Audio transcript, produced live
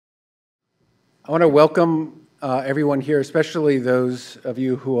I want to welcome everyone here, especially those of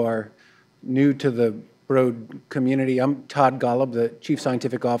you who are new to the Broad community. I'm Todd Golub, the Chief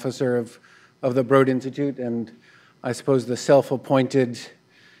Scientific Officer of the Broad Institute, and I suppose the self-appointed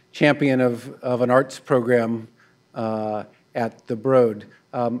champion of an arts program at the Broad.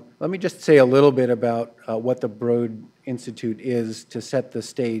 Let me just say a little bit about what the Broad Institute is to set the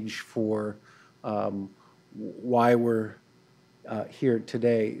stage for why we're here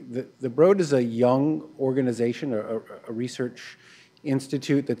today. The Broad is a young organization, a research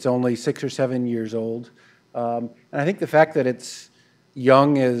institute that's only 6 or 7 years old. And I think the fact that it's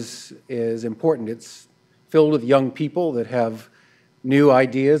young is important. It's filled with young people that have new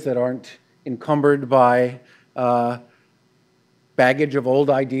ideas that aren't encumbered by baggage of old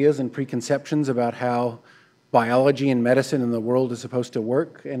ideas and preconceptions about how biology and medicine in the world is supposed to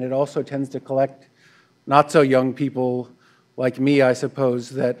work. And it also tends to collect not so young people like me, I suppose,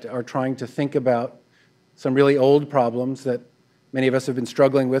 that are trying to think about some really old problems that many of us have been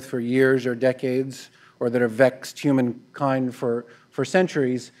struggling with for years or decades, or that have vexed humankind for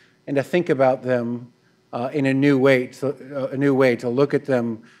centuries, and to think about them in a new way, to look at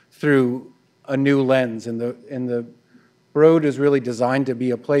them through a new lens. And the Broad is really designed to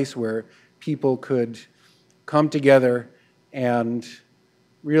be a place where people could come together and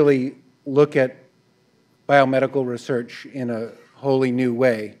really look at biomedical research in a wholly new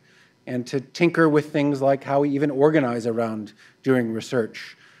way, and to tinker with things like how we even organize around doing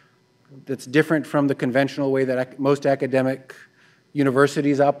research. That's different from the conventional way that most academic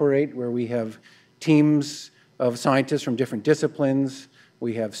universities operate, where we have teams of scientists from different disciplines,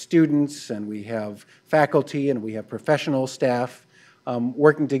 we have students, and we have faculty, and we have professional staff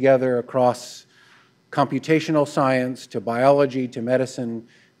working together across computational science to biology to medicine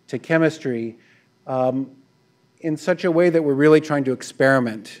to chemistry, in such a way that we're really trying to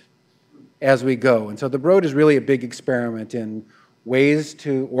experiment as we go. And so the Broad is really a big experiment in ways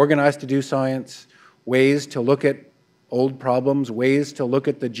to organize to do science, ways to look at old problems, ways to look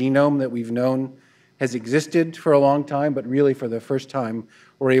at the genome that we've known has existed for a long time, but really for the first time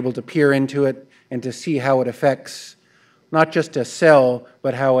we're able to peer into it and to see how it affects not just a cell,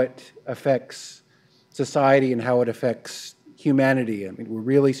 but how it affects society and how it affects humanity. I mean, we're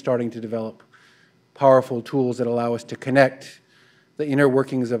really starting to develop powerful tools that allow us to connect the inner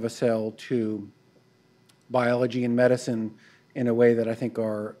workings of a cell to biology and medicine in a way that I think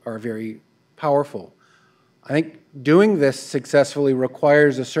are very powerful. I think doing this successfully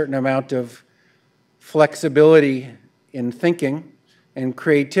requires a certain amount of flexibility in thinking and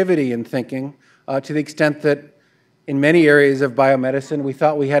creativity in thinking, to the extent that in many areas of biomedicine we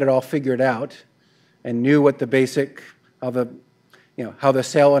thought we had it all figured out and knew what the basic of how the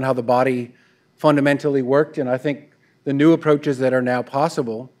cell and how the body fundamentally worked. And I think the new approaches that are now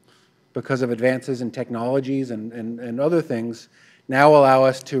possible because of advances in technologies and other things now allow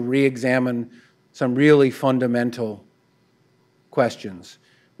us to re-examine some really fundamental questions.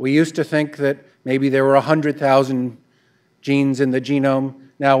 We used to think that maybe there were 100,000 genes in the genome.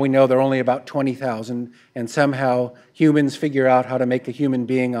 Now we know there are only about 20,000, and somehow humans figure out how to make a human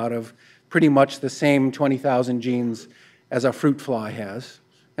being out of pretty much the same 20,000 genes as a fruit fly has.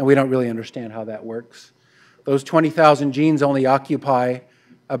 And we don't really understand how that works. Those 20,000 genes only occupy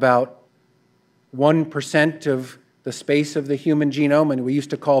about 1% of the space of the human genome, and we used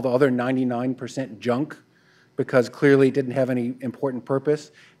to call the other 99% junk because clearly it didn't have any important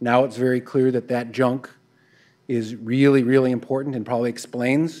purpose. Now it's very clear that that junk is really, really important and probably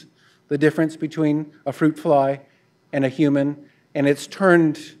explains the difference between a fruit fly and a human, and it's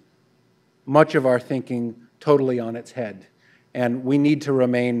turned much of our thinking totally on its head. And we need to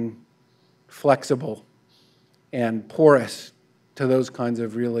remain flexible and porous to those kinds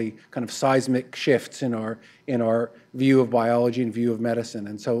of really kind of seismic shifts in our view of biology and view of medicine.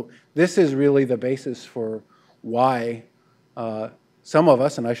 And so this is really the basis for why some of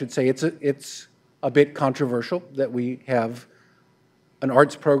us, and I should say it's a bit controversial that we have an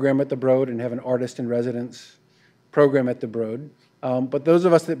arts program at the Broad and have an artist in residence program at the Broad. But those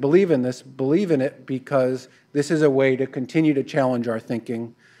of us that believe in this believe in it because this is a way to continue to challenge our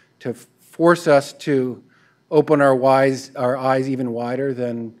thinking, to force us to open our eyes even wider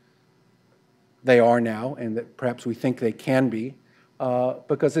than they are now, and that perhaps we think they can be,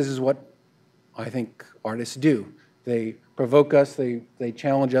 because this is what I think artists do. They provoke us, they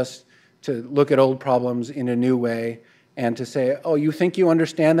challenge us to look at old problems in a new way and to say, oh, you think you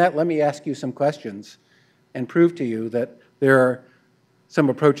understand that? Let me ask you some questions and prove to you that there are some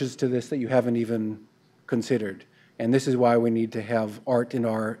approaches to this that you haven't even considered. And this is why we need to have art in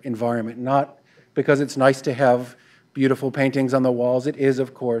our environment, not because it's nice to have beautiful paintings on the walls. It is,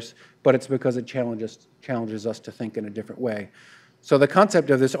 of course, but it's because it challenges us to think in a different way. So the concept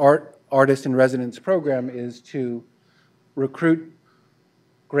of this artist in residence program is to recruit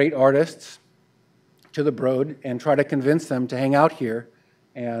great artists to the Broad and try to convince them to hang out here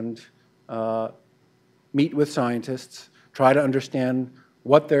and meet with scientists, try to understand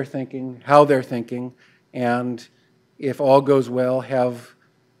what they're thinking, how they're thinking, and if all goes well, have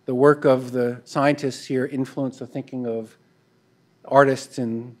the work of the scientists here influence the thinking of artists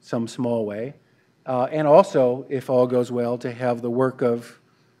in some small way. And also, if all goes well, to have the work of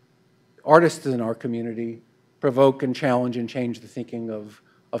artists in our community provoke and challenge and change the thinking of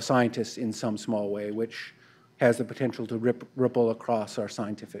scientists in some small way, which has the potential to ripple across our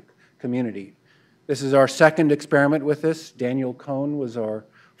scientific community. This is our second experiment with this. Daniel Cohn was our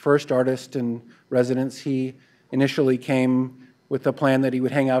first artist in residence. He initially came with the plan that he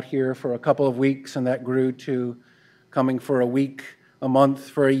would hang out here for a couple of weeks, and that grew to coming for a week, a month,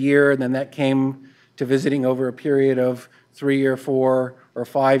 for a year, and then that came to visiting over a period of 3 or 4 or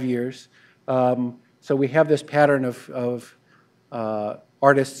 5 years. So we have this pattern of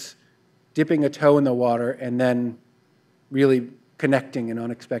artists dipping a toe in the water and then really connecting in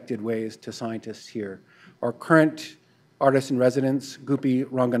unexpected ways to scientists here. Our current artist in residence, Gupi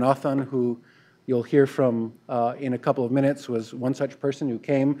Ranganathan, who you'll hear from in a couple of minutes, was one such person who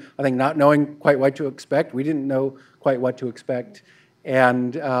came, I think, not knowing quite what to expect. We didn't know quite what to expect.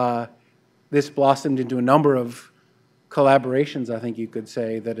 And this blossomed into a number of collaborations, I think you could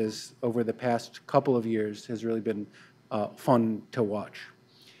say, that is, over the past couple of years, has really been fun to watch.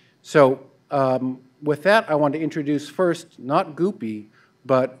 So with that, I want to introduce first, not Gupi,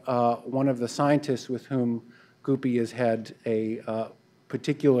 but one of the scientists with whom Gupi has had a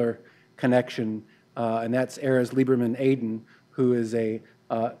particular connection, and that's Erez-Lieberman Aiden, who is a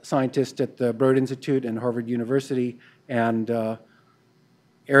scientist at the Broad Institute and Harvard University. And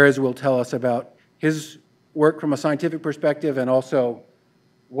Erez will tell us about his work from a scientific perspective and also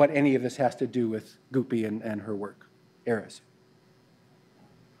what any of this has to do with Gupi and her work. Erez.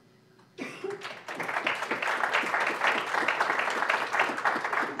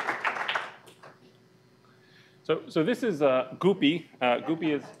 So this is Gupi.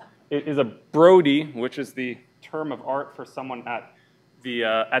 Gupi is a Broadie, which is the term of art for someone at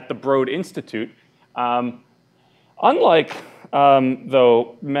the Broad Institute. Unlike,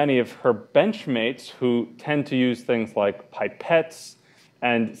 though, many of her benchmates who tend to use things like pipettes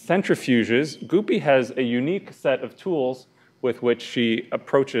and centrifuges, Gupi has a unique set of tools with which she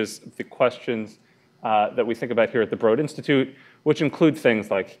approaches the questions that we think about here at the Broad Institute, which include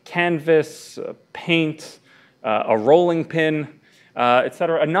things like canvas, paint, a rolling pin, et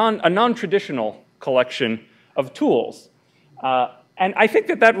cetera, a non-traditional collection of tools. And I think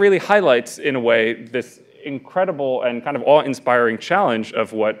that really highlights, in a way, this incredible and kind of awe-inspiring challenge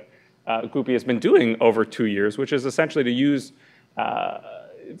of what Gupi has been doing over 2 years, which is essentially to use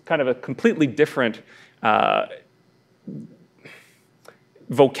kind of a completely different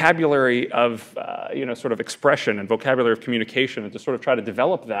vocabulary of sort of expression and vocabulary of communication, and to sort of try to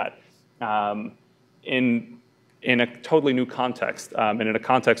develop that in a totally new context, and in a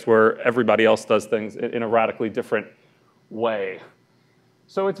context where everybody else does things in a radically different way.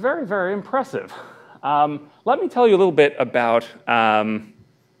 So it's very, very impressive. Let me tell you a little bit about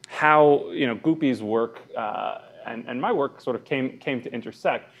how Gupi's work and my work sort of came to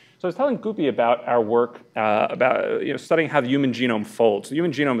intersect. So I was telling Gupi about our work about studying how the human genome folds. The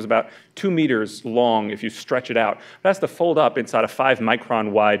human genome is about 2 meters long if you stretch it out. It has to fold up inside a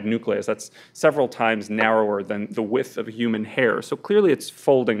 5-micron wide nucleus. That's several times narrower than the width of a human hair. So clearly it's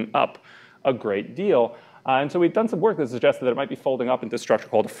folding up a great deal. And so we've done some work that suggested that it might be folding up into a structure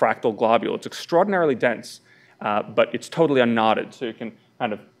called a fractal globule. It's extraordinarily dense, but it's totally unknotted. So you can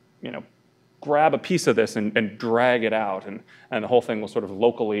kind of grab a piece of this and drag it out, and the whole thing will sort of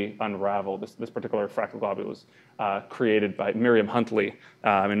locally unravel. This particular fractal globule was created by Miriam Huntley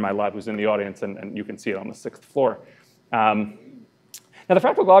in my lab, who's in the audience, and you can see it on the 6th floor. Now, the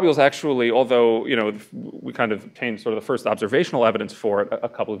fractal globules actually, although we kind of obtained sort of the first observational evidence for it a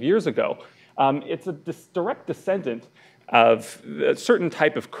couple of years ago, it's a direct descendant of a certain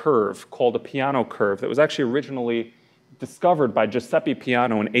type of curve called a Peano curve that was actually originally discovered by Giuseppe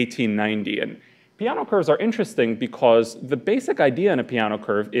Peano in 1890. And Peano curves are interesting because the basic idea in a Peano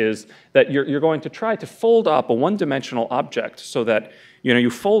curve is that you're going to try to fold up a one-dimensional object so that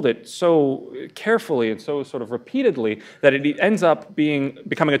you fold it so carefully and so sort of repeatedly that it ends up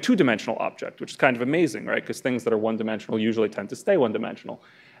becoming a two-dimensional object, which is kind of amazing, right? Because things that are one-dimensional usually tend to stay one-dimensional.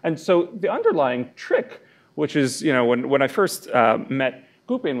 And so the underlying trick, which is when I first met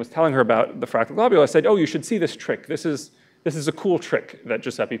Gupi and was telling her about the fractal globule, I said, oh, you should see this trick. This is a cool trick that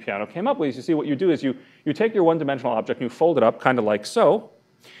Giuseppe Piano came up with. You see, what you do is you take your one-dimensional object and you fold it up kind of like so,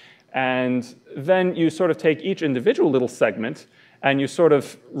 and then you sort of take each individual little segment and you sort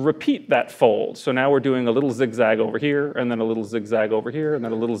of repeat that fold. So now we're doing a little zigzag over here, and then a little zigzag over here, and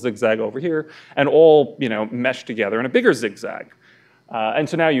then a little zigzag over here, and all meshed together in a bigger zigzag. And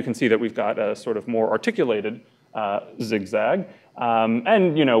so now you can see that we've got a sort of more articulated zigzag.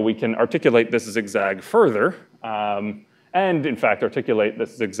 And we can articulate this zigzag further, and in fact articulate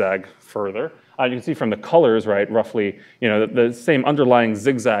this zigzag further. You can see from the colors, right, roughly, the same underlying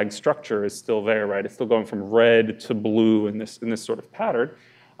zigzag structure is still there, right? It's still going from red to blue in this sort of pattern.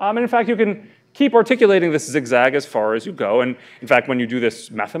 And in fact, you can keep articulating this zigzag as far as you go. And in fact, when you do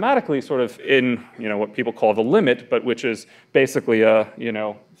this mathematically, sort of in what people call the limit, but which is basically a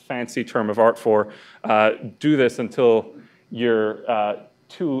fancy term of art for do this until you're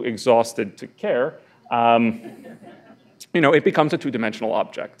too exhausted to care. It becomes a two-dimensional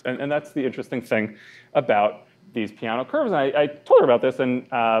object. And that's the interesting thing about these piano curves. And I told her about this,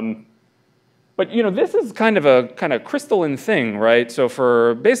 but this is kind of a crystalline thing, right? So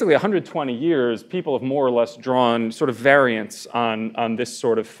for basically 120 years, people have more or less drawn sort of variants on this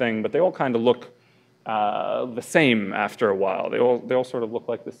sort of thing, but they all kind of look the same after a while. They all sort of look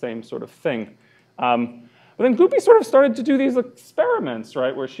like the same sort of thing. But then Gupi sort of started to do these experiments,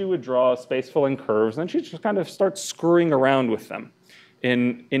 right, where she would draw space-filling curves, and she'd just kind of start screwing around with them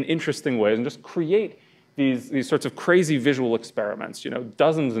in interesting ways and just create these sorts of crazy visual experiments,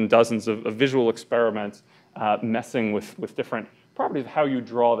 dozens and dozens of visual experiments messing with different properties of how you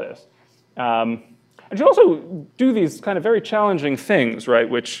draw this. And she'd also do these kind of very challenging things, right,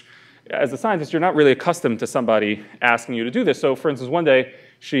 which as a scientist, you're not really accustomed to somebody asking you to do this. So for instance, one day,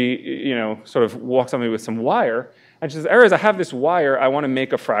 she sort of walks on me with some wire, and she says, Erez, I have this wire, I want to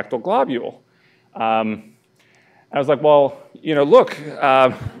make a fractal globule. I was like, well, look,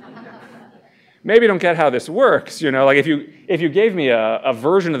 maybe you don't get how this works. Like if you gave me a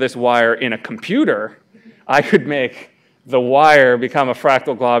version of this wire in a computer, I could make the wire become a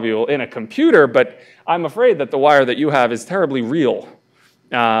fractal globule in a computer, but I'm afraid that the wire that you have is terribly real.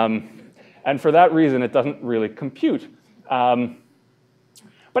 And for that reason, it doesn't really compute.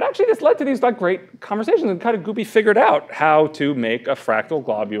 But actually, this led to these great conversations, and kind of Gupi figured out how to make a fractal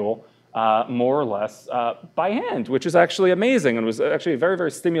globule more or less by hand, which is actually amazing, and was actually very, very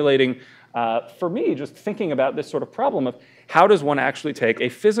stimulating for me, just thinking about this sort of problem of how does one actually take a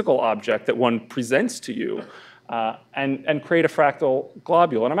physical object that one presents to you and create a fractal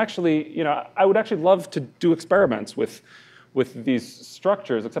globule. And I'm actually, I would actually love to do experiments with these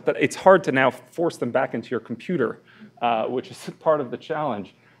structures, except that it's hard to now force them back into your computer, which is part of the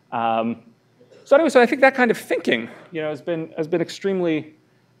challenge. So anyway, so I think that kind of thinking, has been extremely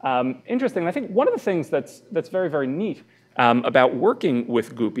interesting. And I think one of the things that's very, very neat about working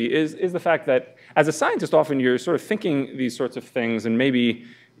with Gupi is the fact that as a scientist, often you're sort of thinking these sorts of things, and maybe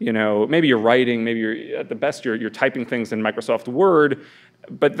maybe you're writing, maybe you're at the best you're typing things in Microsoft Word,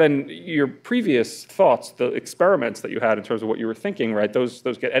 but then your previous thoughts, the experiments that you had in terms of what you were thinking, right? Those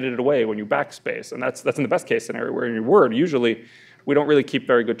get edited away when you backspace, and that's in the best case scenario. Where in your Word, usually we don't really keep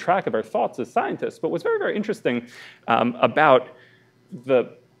very good track of our thoughts as scientists. But what's very, very interesting about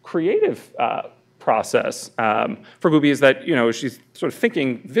the creative process for Gupi is that she's sort of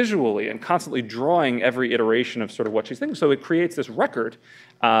thinking visually and constantly drawing every iteration of sort of what she's thinking. So it creates this record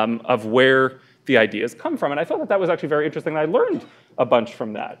of where the ideas come from. And I thought that was actually very interesting. And I learned a bunch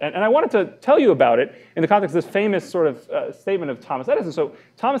from that. And I wanted to tell you about it in the context of this famous sort of statement of Thomas Edison. So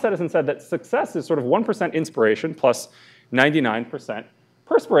Thomas Edison said that success is sort of 1% inspiration plus 99%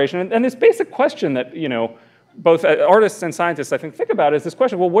 perspiration. And this basic question that both artists and scientists, I think about is this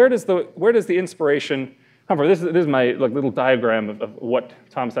question: well, where does the inspiration come from? This is my little diagram of what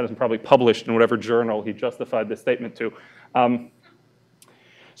Thomas Edison probably published in whatever journal he justified this statement to.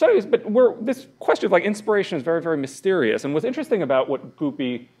 So anyways, but this question of inspiration is very, very mysterious. And what's interesting about what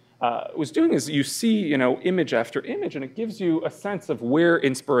Gupi was doing is you see image after image, and it gives you a sense of where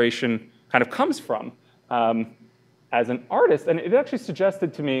inspiration kind of comes from as an artist. And it actually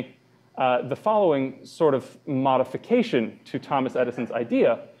suggested to me the following sort of modification to Thomas Edison's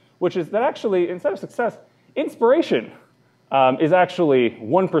idea, which is that actually, instead of success, inspiration is actually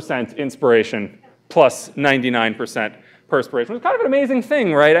 1% inspiration plus 99% perspiration. It's kind of an amazing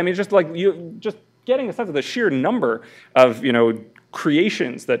thing, right? I mean, just getting a sense of the sheer number of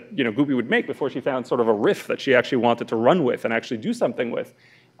creations that Gupi would make before she found sort of a riff that she actually wanted to run with and actually do something with.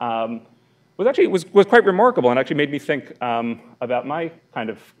 Was quite remarkable, and actually made me think about my kind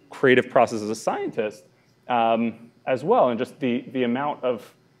of creative process as a scientist. as well, and just the amount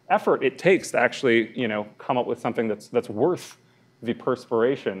of effort it takes to actually, come up with something that's worth the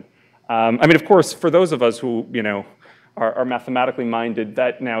perspiration. I mean, of course, for those of us who, are mathematically minded,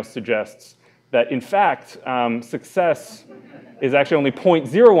 that now suggests that, in fact, success is actually only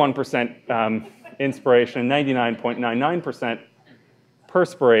 0.01% inspiration and 99.99%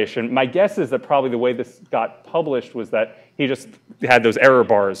 perspiration. My guess is that probably the way this got published was that he just had those error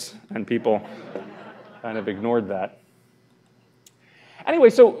bars, and people kind of ignored that. Anyway,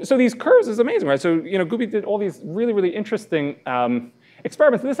 so these curves is amazing, right? So, Gupi did all these really, really interesting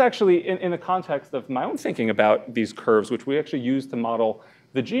experiments. And this actually, in the context of my own thinking about these curves, which we actually used to model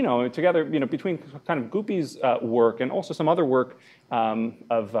the genome, and together, between kind of Gupi's work and also some other work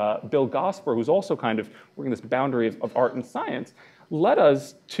of Bill Gosper, who's also kind of working this boundary of art and science, led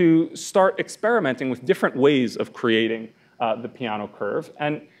us to start experimenting with different ways of creating the piano curve.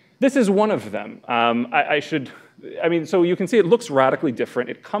 And this is one of them. So you can see it looks radically different.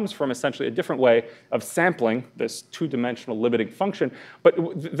 It comes from essentially a different way of sampling this two-dimensional limiting function. But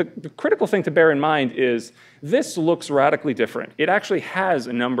the critical thing to bear in mind is this looks radically different. It actually has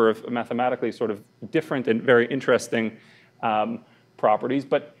a number of mathematically sort of different and very interesting properties.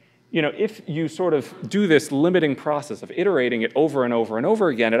 But if you sort of do this limiting process of iterating it over and over and over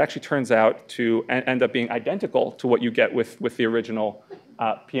again, it actually turns out to end up being identical to what you get with the original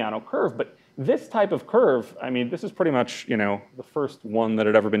piano curve. But this type of curve, I mean, this is pretty much, the first one that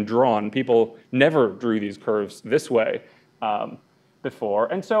had ever been drawn. People never drew these curves this way before.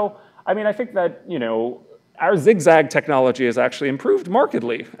 And so, I mean, I think that, our zigzag technology has actually improved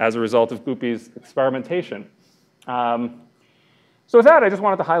markedly as a result of Gupi's experimentation. So with that, I just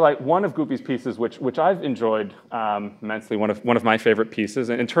wanted to highlight one of Gupi's pieces, which I've enjoyed immensely, one of my favorite pieces,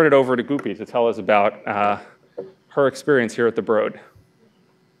 and turn it over to Gupi to tell us about her experience here at the Broad.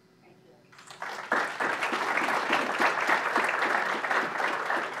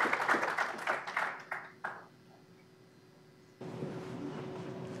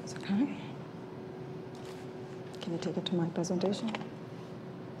 Okay. Can you take it to my presentation?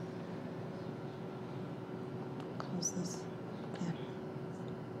 Close this. Yeah.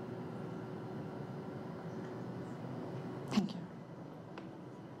 Thank you.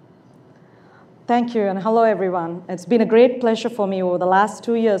 Thank you, and hello, everyone. It's been a great pleasure for me over the last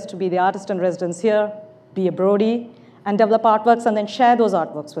 2 years to be the artist in residence here, be a Brody, and develop artworks and then share those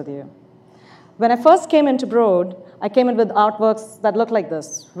artworks with you. When I first came into Broad, I came in with artworks that looked like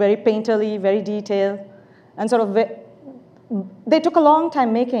this, very painterly, very detailed, and sort of, they took a long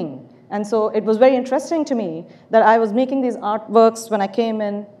time making. And so it was very interesting to me that I was making these artworks when I came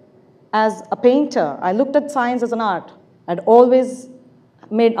in as a painter. I looked at science as an art. I'd always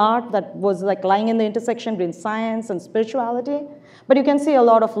made art that was like lying in the intersection between science and spirituality. But you can see a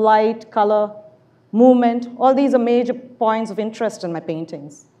lot of light, color, movement. All these are major points of interest in my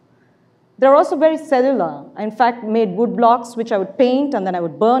paintings. They're also very cellular. I, in fact, made wood blocks, which I would paint, and then I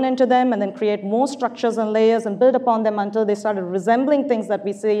would burn into them, and then create more structures and layers and build upon them until they started resembling things that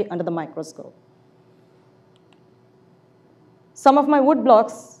we see under the microscope. Some of my wood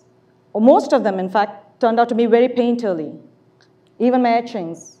blocks, or most of them, in fact, turned out to be very painterly. Even my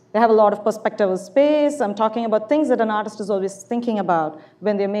etchings, they have a lot of perspective of space. I'm talking about things that an artist is always thinking about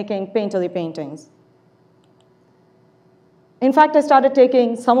when they're making painterly paintings. In fact, I started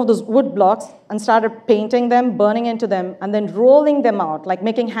taking some of those wood blocks and started painting them, burning into them, and then rolling them out, like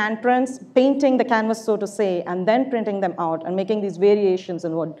making handprints, painting the canvas, so to say, and then printing them out and making these variations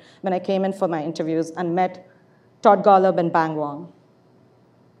in wood when I came in for my interviews and met Todd Golub and Bang Wang.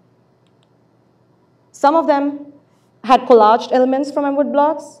 Some of them had collaged elements from my wood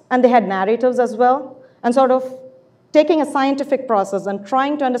blocks, and they had narratives as well, and sort of taking a scientific process and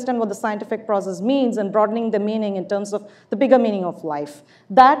trying to understand what the scientific process means and broadening the meaning in terms of the bigger meaning of life.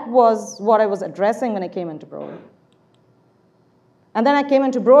 That was what I was addressing when I came into Broad. And then I came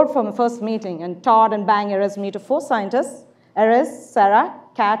into Broad for my first meeting, and Todd and Bang Erez me to 4 scientists, Erez, Sarah,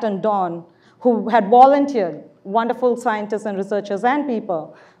 Kat, and Dawn, who had volunteered, wonderful scientists and researchers and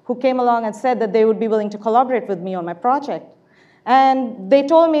people who came along and said that they would be willing to collaborate with me on my project. And they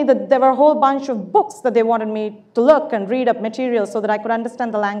told me that there were a whole bunch of books that they wanted me to look and read up material so that I could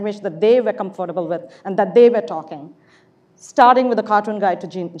understand the language that they were comfortable with and that they were talking, starting with a cartoon guide to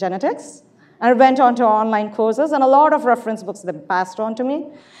genetics. And I went on to online courses and a lot of reference books that passed on to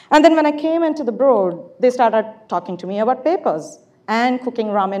me. And then when I came into the Broad, they started talking to me about papers and cooking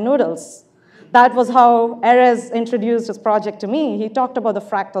ramen noodles. That was how Erez introduced his project to me. He talked about the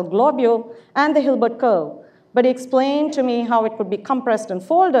fractal globule and the Hilbert curve. But he explained to me how it could be compressed and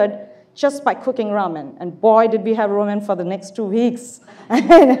folded just by cooking ramen. And boy, did we have ramen for the next 2 weeks.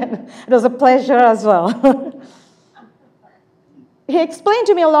 It was a pleasure as well. he explained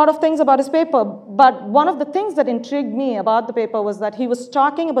to me a lot of things about his paper, but one of the things that intrigued me about the paper was that he was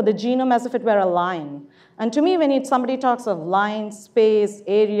talking about the genome as if it were a line. And to me, when somebody talks of line, space,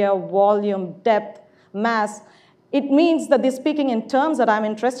 area, volume, depth, mass, it means that they're speaking in terms that I'm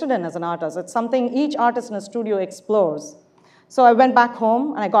interested in as an artist. It's something each artist in a studio explores. So I went back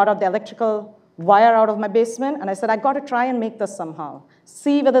home, and I got out the electrical wire out of my basement, and I said, I got to try and make this somehow.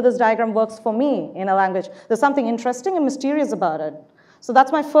 See whether this diagram works for me in a language. There's something interesting and mysterious about it. So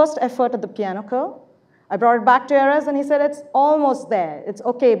that's my first effort at the piano curve. I brought it back to Erez, and he said, it's almost there. It's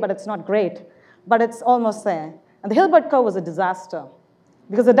OK, but it's not great. But it's almost there. And the Hilbert curve was a disaster,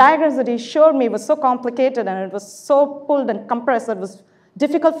 because the diagrams that he showed me were so complicated, and it was so pulled and compressed that it was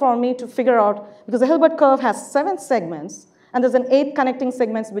difficult for me to figure out, because the Hilbert curve has 7 segments, and there's an 8th connecting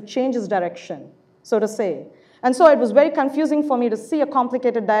segments which changes direction, so to say. And so it was very confusing for me to see a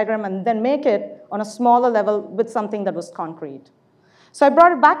complicated diagram and then make it on a smaller level with something that was concrete. So I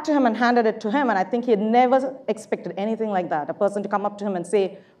brought it back to him and handed it to him, and I think he had never expected anything like that, a person to come up to him and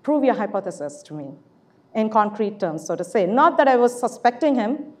say, prove your hypothesis to me, in concrete terms, so to say. Not that I was suspecting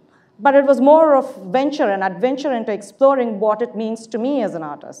him, but it was more of venture and adventure into exploring what it means to me as an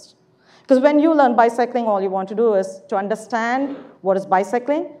artist. Because when you learn bicycling, all you want to do is to understand what is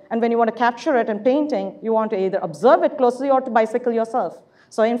bicycling, and when you want to capture it in painting, you want to either observe it closely or to bicycle yourself.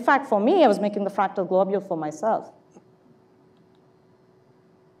 So in fact, for me, I was making the fractal globule for myself.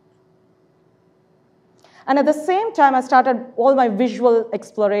 And at the same time, I started all my visual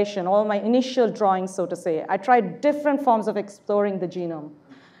exploration, all my initial drawings, so to say. I tried different forms of exploring the genome.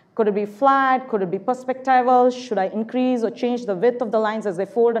 Could it be flat? Could it be perspectival? Should I increase or change the width of the lines as they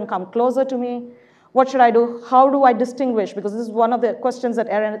fold and come closer to me? What should I do? How do I distinguish? Because this is one of the questions that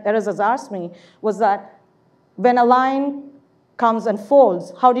Erez has asked me, was that when a line comes and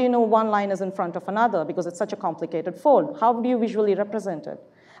folds, how do you know one line is in front of another? Because it's such a complicated fold. How do you visually represent it?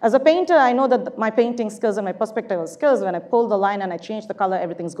 As a painter, I know that my painting skills and my perspectival skills, when I pull the line and I change the color,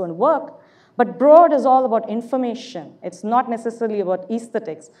 everything's going to work. But broad is all about information. It's not necessarily about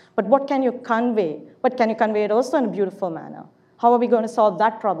aesthetics. But what can you convey? But can you convey it also in a beautiful manner? How are we going to solve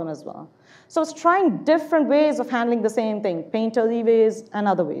that problem as well? So I was trying different ways of handling the same thing, painterly ways and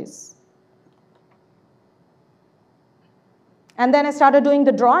other ways. And then I started doing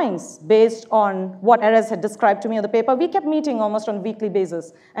the drawings based on what Erez had described to me on the paper. We kept meeting almost on a weekly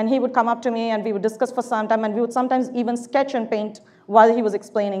basis. And he would come up to me, and we would discuss for some time, and we would sometimes even sketch and paint while he was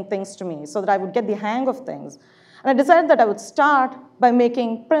explaining things to me, so that I would get the hang of things. And I decided that I would start by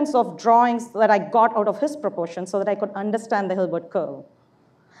making prints of drawings that I got out of his proportion so that I could understand the Hilbert curve.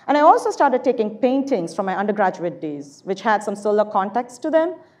 And I also started taking paintings from my undergraduate days, which had some solar context to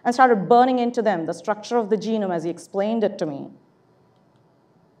them, and started burning into them the structure of the genome as he explained it to me.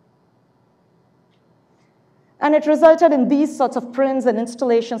 And it resulted in these sorts of prints and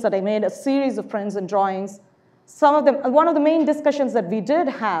installations that I made, a series of prints and drawings. Some of them, one of the main discussions that we did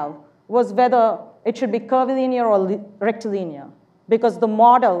have was whether it should be curvilinear or rectilinear, because the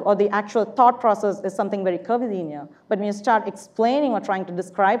model or the actual thought process is something very curvilinear. But when you start explaining or trying to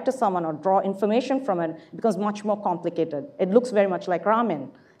describe to someone or draw information from it, it becomes much more complicated. It looks very much like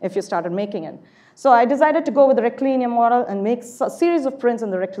ramen if you started making it. So I decided to go with the rectilinear model and make a series of prints in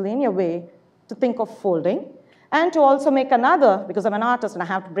the rectilinear way to think of folding, and to also make another, because I'm an artist and I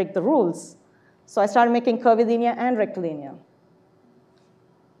have to break the rules. So I started making curvilinear and rectilinear.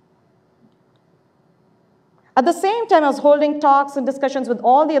 At the same time, I was holding talks and discussions with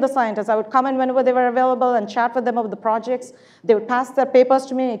all the other scientists. I would come in whenever they were available and chat with them about the projects. They would pass their papers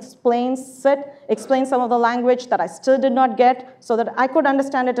to me, explain some of the language that I still did not get, so that I could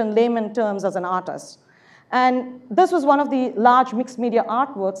understand it in layman terms as an artist. And this was one of the large mixed media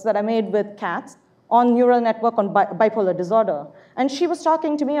artworks that I made with cats on neural network on bipolar disorder. And she was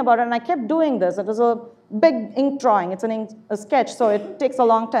talking to me about it, and I kept doing this. It was a big ink drawing. It's a sketch, so it takes a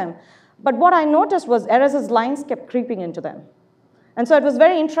long time. But what I noticed was Erez's lines kept creeping into them. And so it was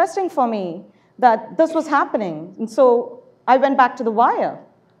very interesting for me that this was happening. And so I went back to the wire.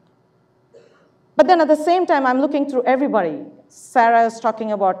 But then at the same time, I'm looking through everybody. Sarah is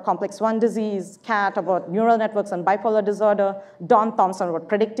talking about complex 1 disease, Kat about neural networks and bipolar disorder, Don Thompson about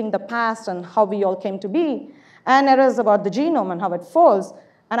predicting the past and how we all came to be, and Erez about the genome and how it folds.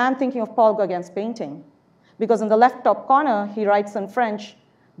 And I'm thinking of Paul Gauguin's painting. Because in the left top corner, he writes in French,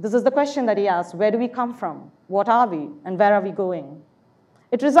 this is the question that he asks, where do we come from? What are we? And where are we going?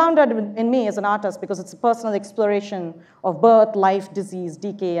 It resounded in me as an artist because it's a personal exploration of birth, life, disease,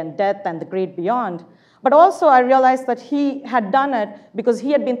 decay, and death, and the great beyond. But also, I realized that he had done it because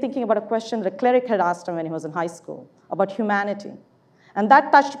he had been thinking about a question that a cleric had asked him when he was in high school, about humanity. And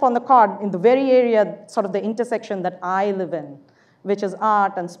that touched upon the chord in the very area, sort of the intersection that I live in, which is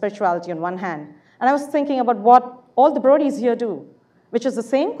art and spirituality on one hand. And I was thinking about what all the Brodies here do, which is the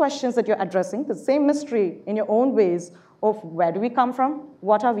same questions that you're addressing, the same mystery in your own ways of where do we come from,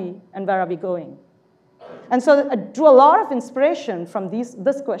 what are we, and where are we going. And so I drew a lot of inspiration from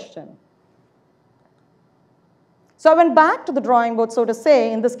this question. So I went back to the drawing board, so to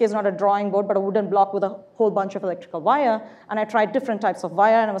say, in this case, not a drawing board, but a wooden block with a whole bunch of electrical wire, and I tried different types of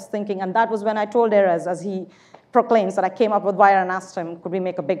wire, and I was thinking, and that was when I told Erez, as he proclaims, that I came up with wire and asked him, could we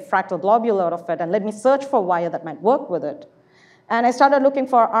make a big fractal globule out of it, and let me search for wire that might work with it. And I started looking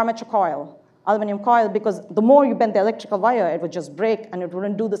for armature coil, aluminum coil, because the more you bend the electrical wire, it would just break, and it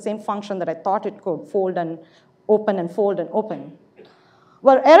wouldn't do the same function that I thought it could, fold and open and fold and open.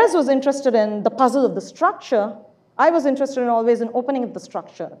 Well, Erez was interested in the puzzle of the structure. I was interested in always in opening the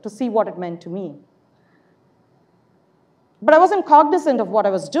structure to see what it meant to me. But I wasn't cognizant of what I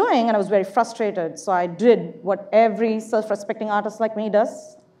was doing, and I was very frustrated. So I did what every self-respecting artist like me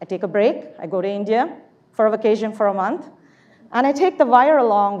does. I take a break. I go to India for a vacation for a month, and I take the wire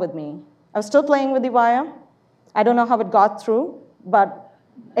along with me. I was still playing with the wire. I don't know how it got through, but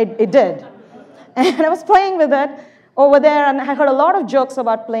it did. And I was playing with it over there, and I heard a lot of jokes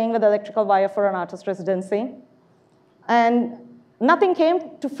about playing with electrical wire for an artist residency. And nothing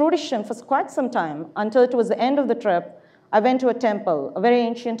came to fruition for quite some time until it was the end of the trip. I went to a temple, a very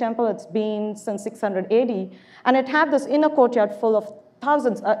ancient temple. It's been since 600 AD. And it had this inner courtyard full of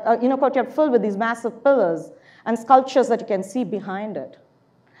thousands, inner courtyard filled with these massive pillars and sculptures that you can see behind it.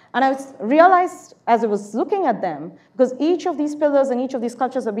 And I realized as I was looking at them, because each of these pillars and each of these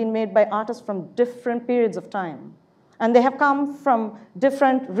sculptures have been made by artists from different periods of time. And they have come from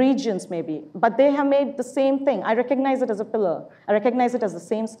different regions, maybe, but they have made the same thing. I recognize it as a pillar. I recognize it as the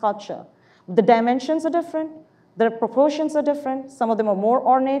same sculpture. The dimensions are different. The proportions are different. Some of them are more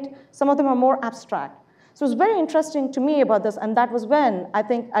ornate. Some of them are more abstract. So it was very interesting to me about this, and that was when I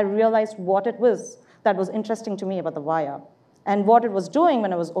think I realized what it was that was interesting to me about the wire and what it was doing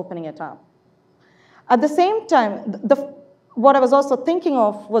when I was opening it up. At the same time, what I was also thinking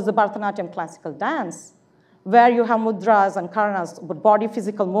of was the Bharatanatyam classical dance, where you have mudras and karanas, body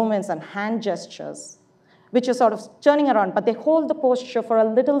physical movements and hand gestures, which are sort of turning around, but they hold the posture for a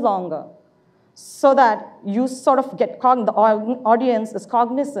little longer so that you sort of get the audience is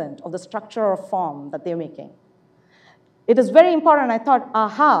cognizant of the structure or form that they're making. It is very important. I thought,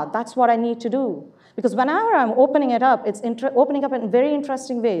 aha, that's what I need to do. Because whenever I'm opening it up, it's opening up in very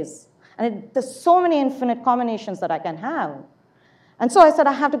interesting ways. And there's so many infinite combinations that I can have. And so I said,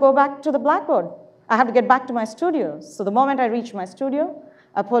 I have to go back to the blackboard. I have to get back to my studio. So the moment I reached my studio,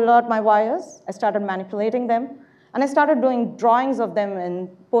 I pulled out my wires, I started manipulating them, and I started doing drawings of them in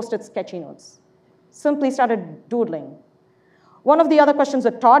Post-it sketchy notes. Simply started doodling. One of the other questions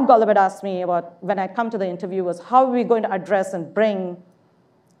that Todd Golub had asked me about when I come to the interview was, how are we going to address and bring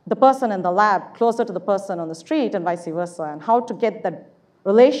the person in the lab closer to the person on the street and vice versa, and how to get that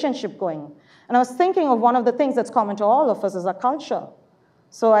relationship going. And I was thinking of one of the things that's common to all of us is our culture.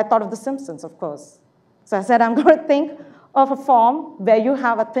 So I thought of The Simpsons, of course. So I said, I'm going to think of a form where you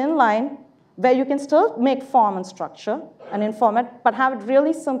have a thin line, where you can still make form and structure and inform it, but have it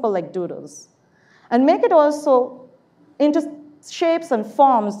really simple like doodles. And make it also into shapes and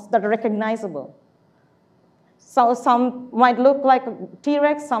forms that are recognizable. So some might look like a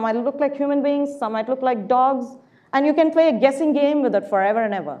T-Rex, some might look like human beings, some might look like dogs, and you can play a guessing game with it forever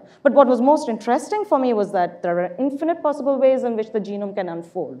and ever. But what was most interesting for me was that there are infinite possible ways in which the genome can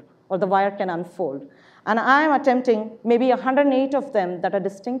unfold, or the wire can unfold. And I'm attempting maybe 108 of them that are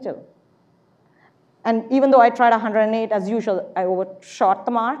distinctive. And even though I tried 108, as usual, I overshot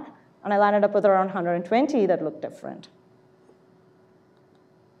the mark, and I landed up with around 120 that looked different.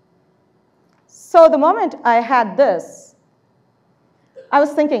 So the moment I had this, I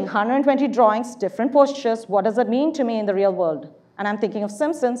was thinking 120 drawings, different postures, what does that mean to me in the real world? And I'm thinking of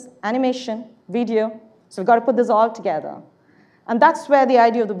Simpsons, animation, video, so we've got to put this all together. And that's where the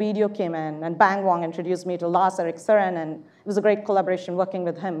idea of the video came in, and Bang Wong introduced me to Lars Erik Søren, and it was a great collaboration working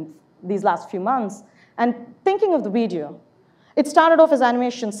with him these last few months. And thinking of the video, it started off as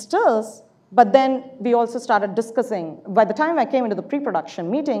animation stills, but then we also started discussing. By the time I came into the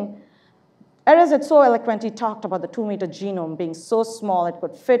pre-production meeting, Erez had so eloquently talked about the 2-meter genome being so small it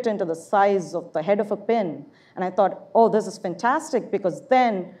could fit into the size of the head of a pin. And I thought, oh, this is fantastic, because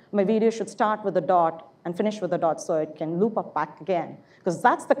then my video should start with a dot and finish with a dot so it can loop up back again. Because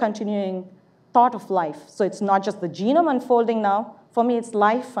that's the continuing thought of life. So it's not just the genome unfolding now. For me, it's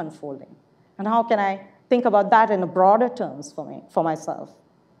life unfolding. And how can I think about that in a broader terms for myself?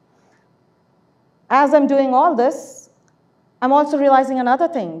 As I'm doing all this, I'm also realizing another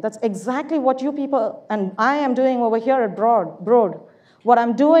thing. That's exactly what you people and I am doing over here at Broad. What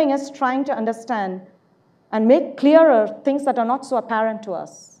I'm doing is trying to understand and make clearer things that are not so apparent to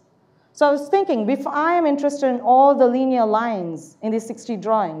us. So I was thinking, if I am interested in all the linear lines in these 60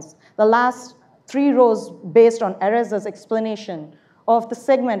 drawings, the last 3 rows based on Erez's explanation of the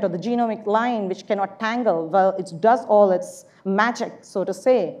segment or the genomic line which cannot tangle, well, it does all its magic, so to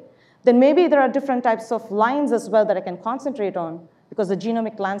say, then maybe there are different types of lines as well that I can concentrate on because the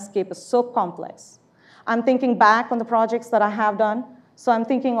genomic landscape is so complex. I'm thinking back on the projects that I have done. So I'm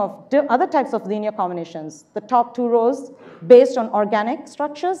thinking of other types of linear combinations. The top 2 rows based on organic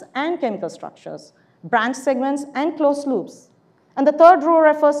structures and chemical structures, branch segments and closed loops. And the 3rd row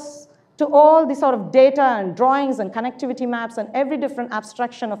refers to all the sort of data and drawings and connectivity maps and every different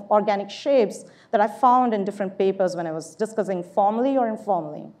abstraction of organic shapes that I found in different papers when I was discussing formally or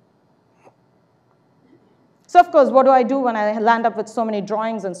informally. So of course, what do I do when I land up with so many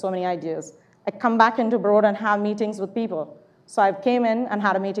drawings and so many ideas? I come back into Broad and have meetings with people. So I came in and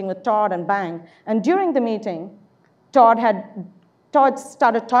had a meeting with Todd and bang. And during the meeting, Todd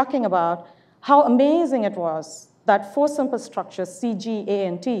started talking about how amazing it was that 4 simple structures, C, G, A,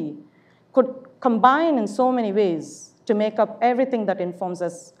 and T, could combine in so many ways to make up everything that informs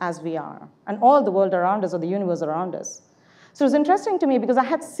us as we are, and all the world around us or the universe around us. So it was interesting to me because I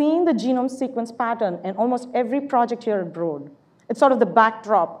had seen the genome sequence pattern in almost every project here at Broad. It's sort of the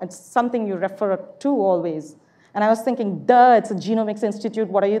backdrop. It's something you refer to always. And I was thinking, duh, it's a genomics institute.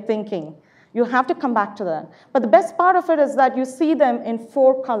 What are you thinking? You have to come back to that. But the best part of it is that you see them in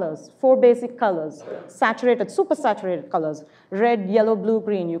 4 colors, 4 basic colors, saturated, super saturated colors, red, yellow, blue,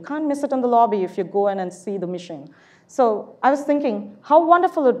 green. You can't miss it in the lobby if you go in and see the mission. So I was thinking how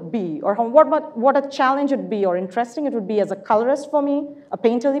wonderful it would be, or what a challenge it would be, or interesting it would be as a colorist for me, a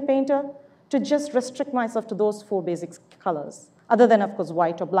painterly painter, to just restrict myself to those 4 basic colors, other than, of course,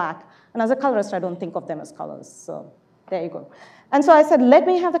 white or black. And as a colorist, I don't think of them as colors. So there you go. And so I said, let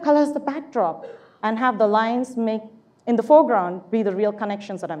me have the colors as the backdrop and have the lines make, in the foreground, be the real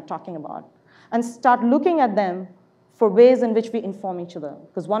connections that I'm talking about. And start looking at them for ways in which we inform each other.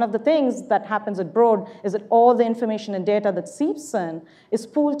 Because one of the things that happens at Broad is that all the information and data that seeps in is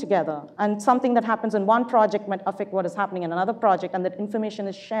pooled together. And something that happens in one project might affect what is happening in another project, and that information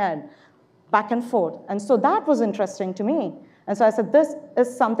is shared back and forth. And so that was interesting to me. And so I said, this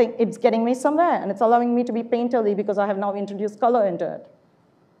is something, it's getting me somewhere, and it's allowing me to be painterly because I have now introduced color into it.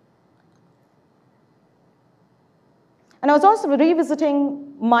 And I was also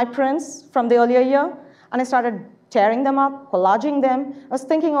revisiting my prints from the earlier year, and I started tearing them up, collaging them. I was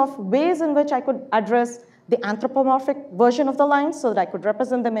thinking of ways in which I could address the anthropomorphic version of the lines so that I could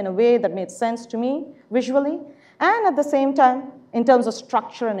represent them in a way that made sense to me visually, and at the same time, in terms of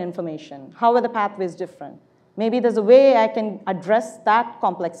structure and information. How are the pathways different? Maybe there's a way I can address that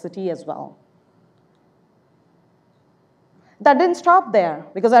complexity as well. That didn't stop there,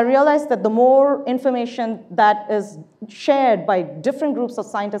 because I realized that the more information that is shared by different groups of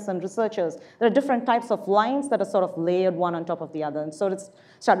scientists and researchers, there are different types of lines that are sort of layered one on top of the other. And so I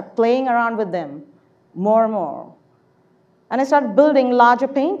started playing around with them more and more. And I started building larger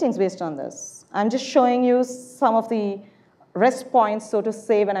paintings based on this. I'm just showing you some of the rest points, so to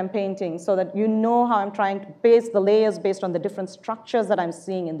say, when I'm painting, so that you know how I'm trying to base the layers based on the different structures that I'm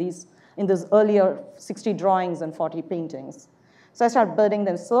seeing in these earlier 60 drawings and 40 paintings. So I started building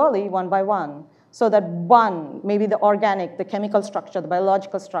them slowly, one by one, so that one, maybe the organic, the chemical structure, the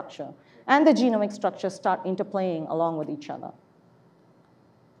biological structure, and the genomic structure start interplaying along with each other.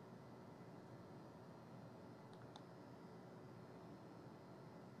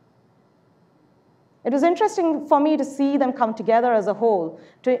 It was interesting for me to see them come together as a whole,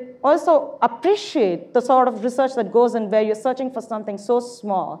 to also appreciate the sort of research that goes in where you're searching for something so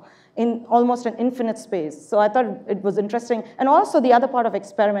small in almost an infinite space. So I thought it was interesting. And also the other part of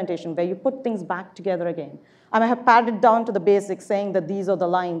experimentation, where you put things back together again. I may have pared down to the basics, saying that these are the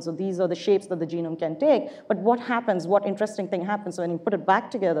lines, or these are the shapes that the genome can take. But what happens, what interesting thing happens when you put it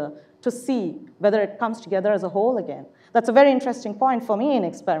back together to see whether it comes together as a whole again? That's a very interesting point for me in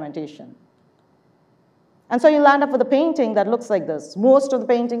experimentation. And so you land up with a painting that looks like this. Most of the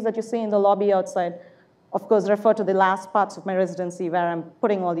paintings that you see in the lobby outside, of course, refer to the last parts of my residency where I'm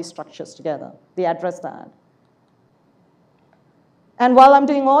putting all these structures together. They address that. And while I'm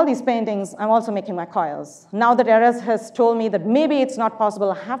doing all these paintings, I'm also making my coils. Now that Erez has told me that maybe it's not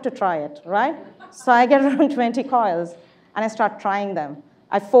possible, I have to try it, right? So I get around 20 coils, and I start trying them.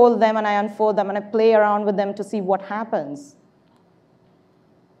 I fold them, and I unfold them, and I play around with them to see what happens.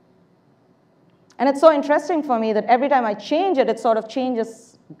 And it's so interesting for me that every time I change it, it sort of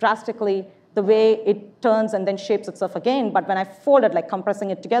changes drastically the way it turns and then shapes itself again. But when I fold it, like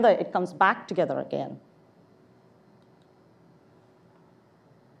compressing it together, it comes back together again.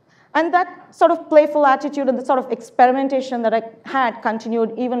 And that sort of playful attitude and the sort of experimentation that I had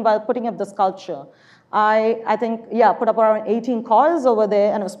continued even while putting up the sculpture. I think, yeah, put up around 18 coils over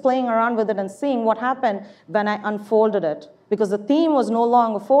there, and I was playing around with it and seeing what happened when I unfolded it, because the theme was no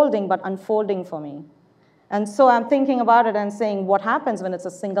longer folding, but unfolding for me. And so I'm thinking about it and saying, what happens when it's a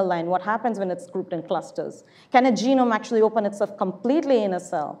single line? What happens when it's grouped in clusters? Can a genome actually open itself completely in a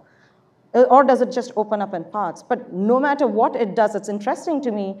cell? Or does it just open up in parts? But no matter what it does, it's interesting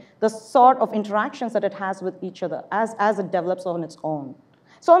to me, the sort of interactions that it has with each other as it develops on its own.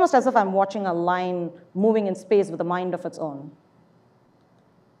 It's almost as if I'm watching a line moving in space with a mind of its own.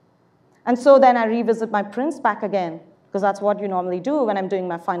 And so then I revisit my prints back again, because that's what you normally do when I'm doing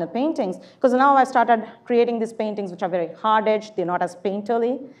my final paintings. Because now I've started creating these paintings which are very hard-edged, they're not as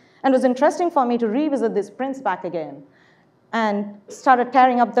painterly. And it was interesting for me to revisit these prints back again and started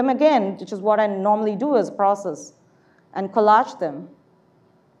tearing up them again, which is what I normally do as a process, and collage them.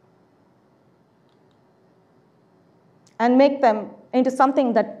 And make them into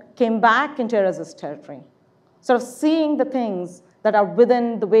something that came back into Erez's territory. Sort of seeing the things that are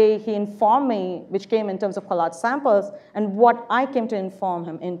within the way he informed me, which came in terms of collage samples, and what I came to inform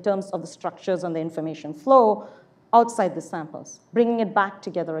him in terms of the structures and the information flow outside the samples, bringing it back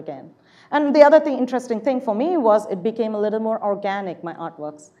together again. And the other interesting thing for me was it became a little more organic, my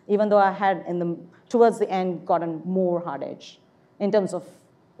artworks, even though I had, towards the end, gotten more hard-edged in terms of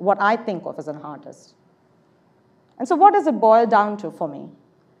what I think of as an artist. And so what does it boil down to for me?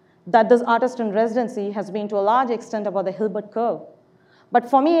 That this artist in residency has been to a large extent about the Hilbert curve. But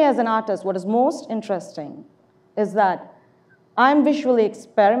for me as an artist, what is most interesting is that I'm visually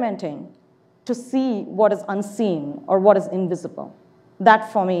experimenting to see what is unseen or what is invisible.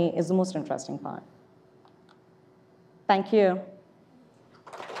 That, for me, is the most interesting part. Thank you.